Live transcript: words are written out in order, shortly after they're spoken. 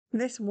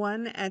This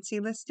one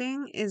Etsy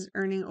listing is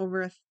earning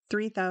over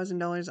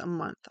 $3,000 a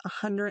month,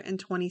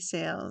 120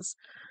 sales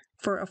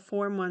for a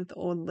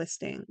 4-month-old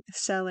listing,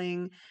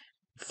 selling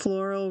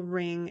floral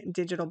ring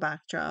digital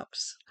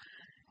backdrops.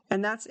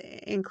 And that's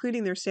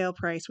including their sale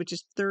price, which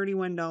is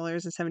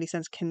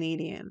 $31.70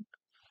 Canadian.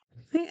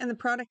 Okay, and the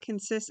product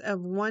consists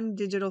of one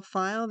digital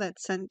file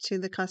that's sent to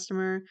the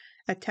customer,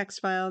 a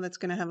text file that's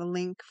going to have a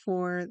link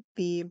for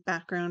the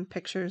background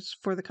pictures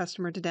for the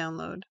customer to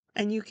download.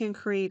 And you can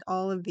create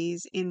all of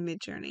these in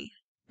Midjourney.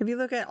 If you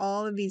look at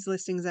all of these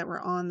listings that were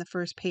on the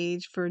first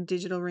page for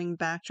digital ring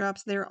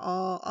backdrops,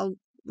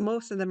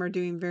 most of them are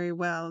doing very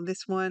well.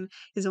 This one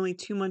is only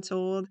 2 months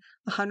old,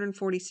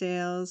 140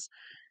 sales.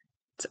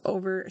 It's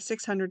over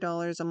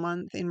 $600 a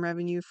month in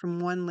revenue from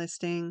one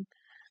listing.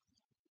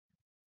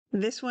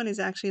 This one is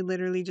actually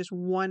literally just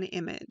one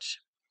image.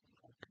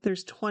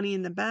 There's 20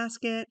 in the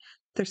basket.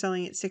 They're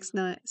selling it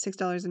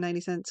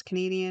 $6.90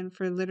 Canadian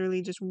for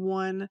literally just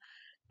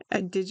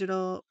a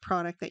digital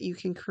product that you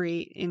can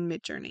create in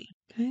Midjourney.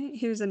 Okay,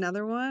 here's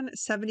another one,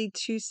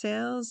 72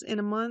 sales in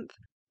a month,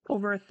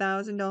 over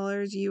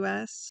 $1,000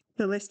 US.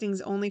 The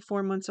listing's only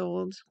 4 months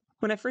old.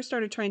 When I first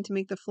started trying to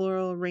make the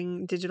floral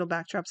ring digital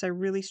backdrops, I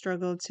really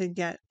struggled to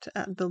get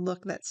the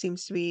look that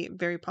seems to be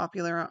very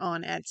popular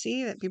on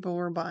Etsy that people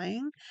were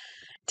buying,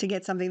 to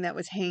get something that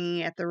was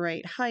hanging at the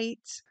right height,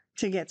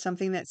 to get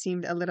something that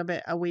seemed a little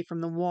bit away from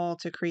the wall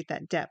to create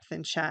that depth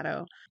and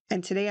shadow.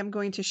 And today I'm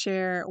going to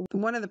share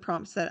one of the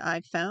prompts that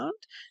I found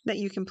that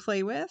you can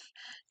play with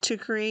to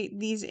create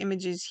these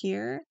images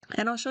here.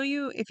 And I'll show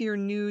you, if you're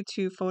new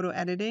to photo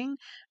editing,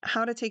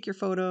 how to take your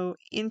photo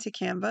into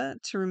Canva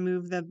to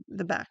remove the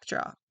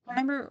backdrop.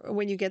 Remember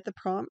when you get the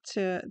prompt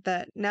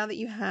that now that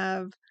you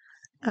have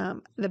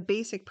the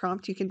basic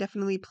prompt, you can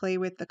definitely play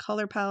with the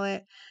color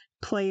palette,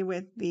 play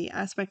with the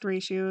aspect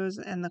ratios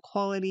and the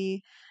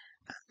quality,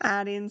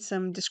 add in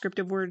some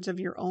descriptive words of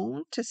your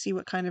own to see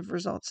what kind of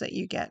results that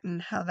you get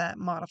and how that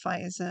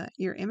modifies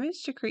your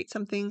image to create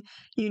something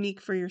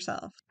unique for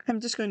yourself. I'm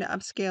just going to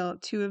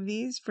upscale 2 of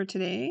these for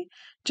today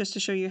just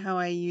to show you how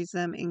I use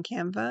them in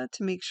Canva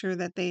to make sure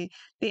that they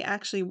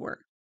actually work.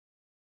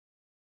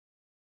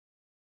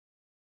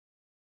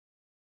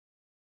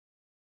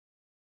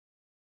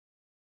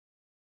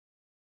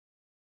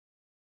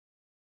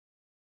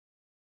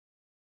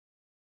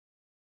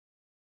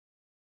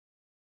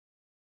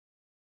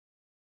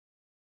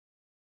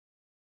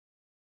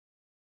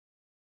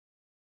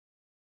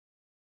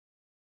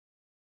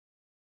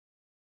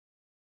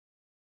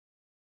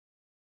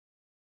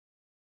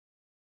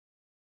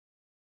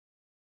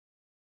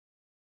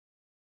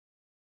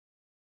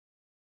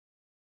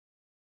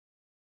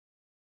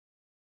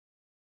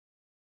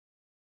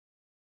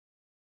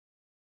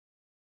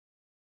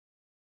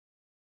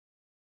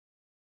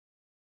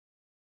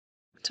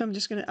 So I'm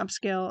just going to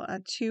upscale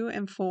 2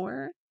 and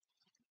 4.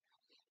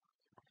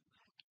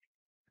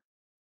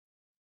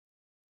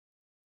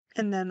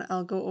 And then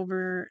I'll go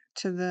over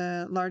to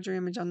the larger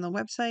image on the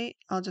website.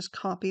 I'll just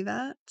copy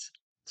that.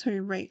 So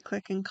you right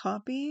click and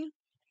copy.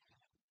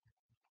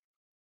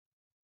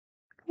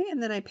 Okay,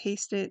 and then I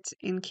paste it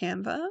in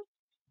Canva.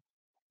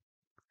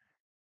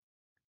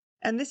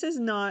 And this is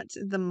not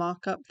the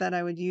mock-up that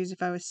I would use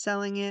if I was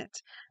selling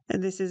it.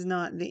 And this is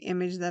not the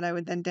image that I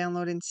would then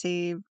download and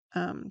save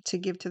to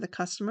give to the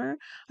customer.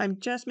 I'm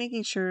just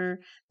making sure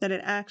that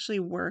it actually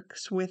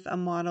works with a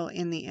model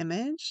in the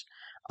image.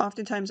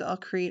 Oftentimes I'll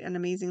create an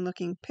amazing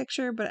looking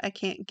picture, but I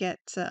can't get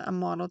a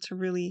model to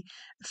really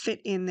fit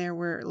in there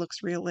where it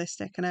looks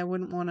realistic. And I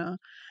wouldn't want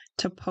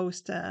to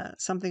post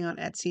something on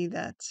Etsy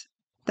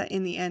that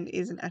in the end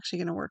isn't actually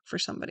going to work for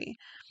somebody.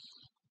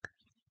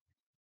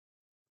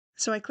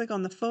 So I click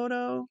on the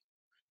photo,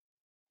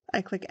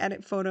 I click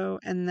edit photo,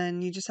 and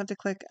then you just have to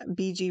click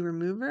BG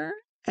remover.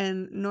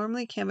 And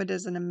normally Canva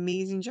does an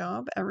amazing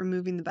job at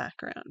removing the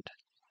background.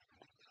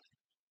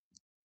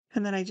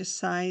 And then I just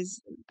size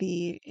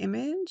the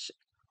image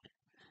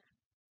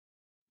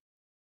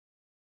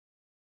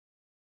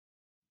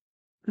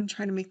and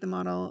try to make the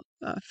model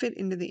fit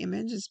into the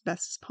image as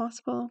best as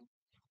possible.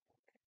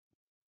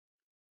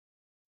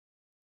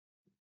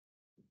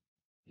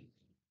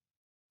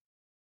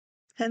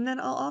 And then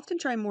I'll often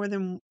try more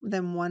than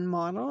one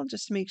model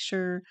just to make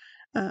sure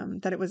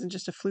that it wasn't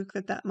just a fluke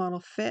that model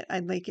fit.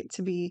 I'd like it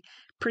to be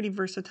pretty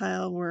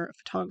versatile where a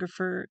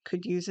photographer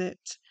could use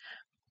it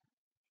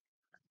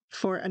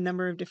for a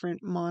number of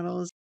different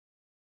models.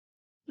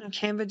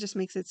 Canva just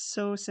makes it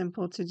so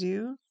simple to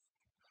do.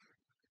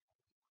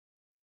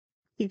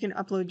 You can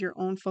upload your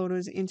own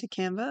photos into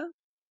Canva.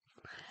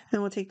 Then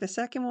we'll take the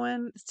second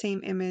one,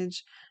 same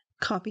image,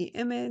 copy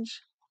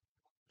image,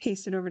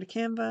 paste it over to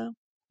Canva.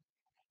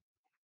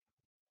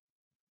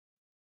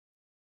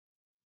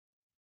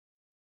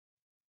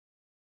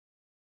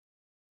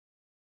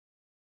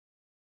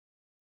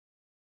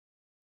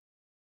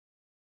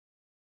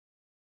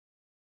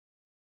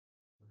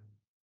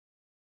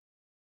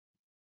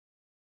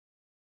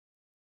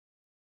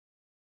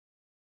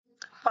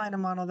 find a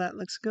model that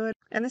looks good.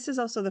 And this is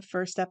also the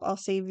first step. I'll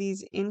save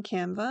these in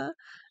Canva.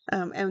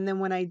 And then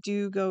when I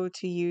do go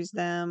to use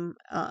them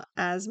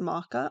as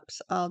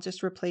mock-ups, I'll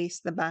just replace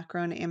the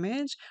background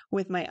image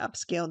with my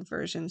upscaled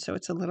version so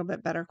it's a little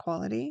bit better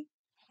quality.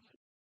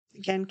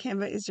 Again,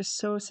 Canva is just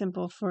so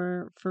simple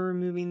for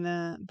removing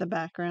the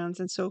backgrounds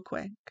and so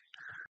quick.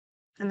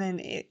 And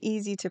then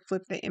easy to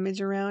flip the image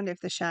around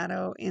if the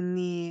shadow in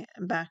the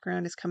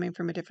background is coming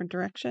from a different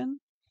direction.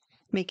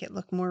 Make it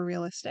look more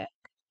realistic.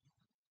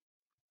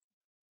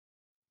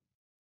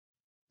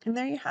 And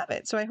there you have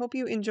it. So I hope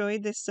you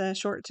enjoyed this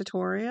short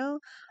tutorial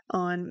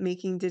on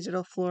making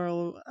digital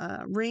floral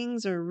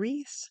rings or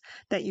wreaths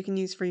that you can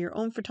use for your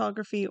own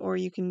photography or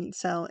you can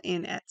sell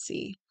in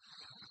Etsy.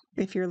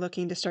 If you're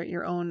looking to start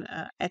your own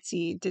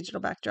Etsy digital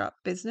backdrop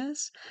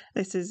business,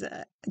 this is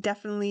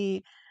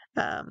definitely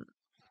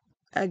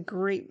a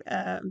great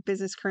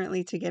business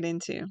currently to get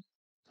into.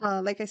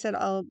 Like I said,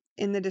 I'll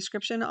in the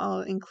description,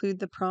 I'll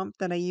include the prompt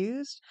that I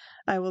used.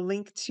 I will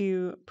link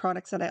to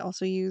products that I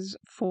also use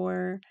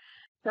for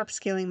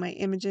upscaling my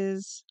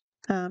images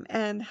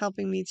and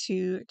helping me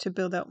to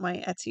build out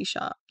my Etsy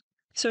shop.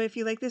 So if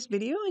you like this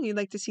video and you'd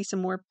like to see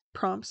some more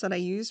prompts that I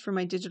use for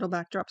my digital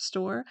backdrop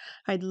store,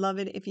 I'd love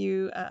it if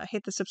you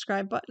hit the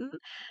subscribe button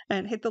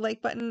and hit the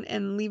like button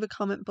and leave a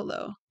comment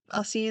below.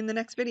 I'll see you in the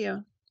next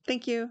video.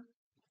 Thank you.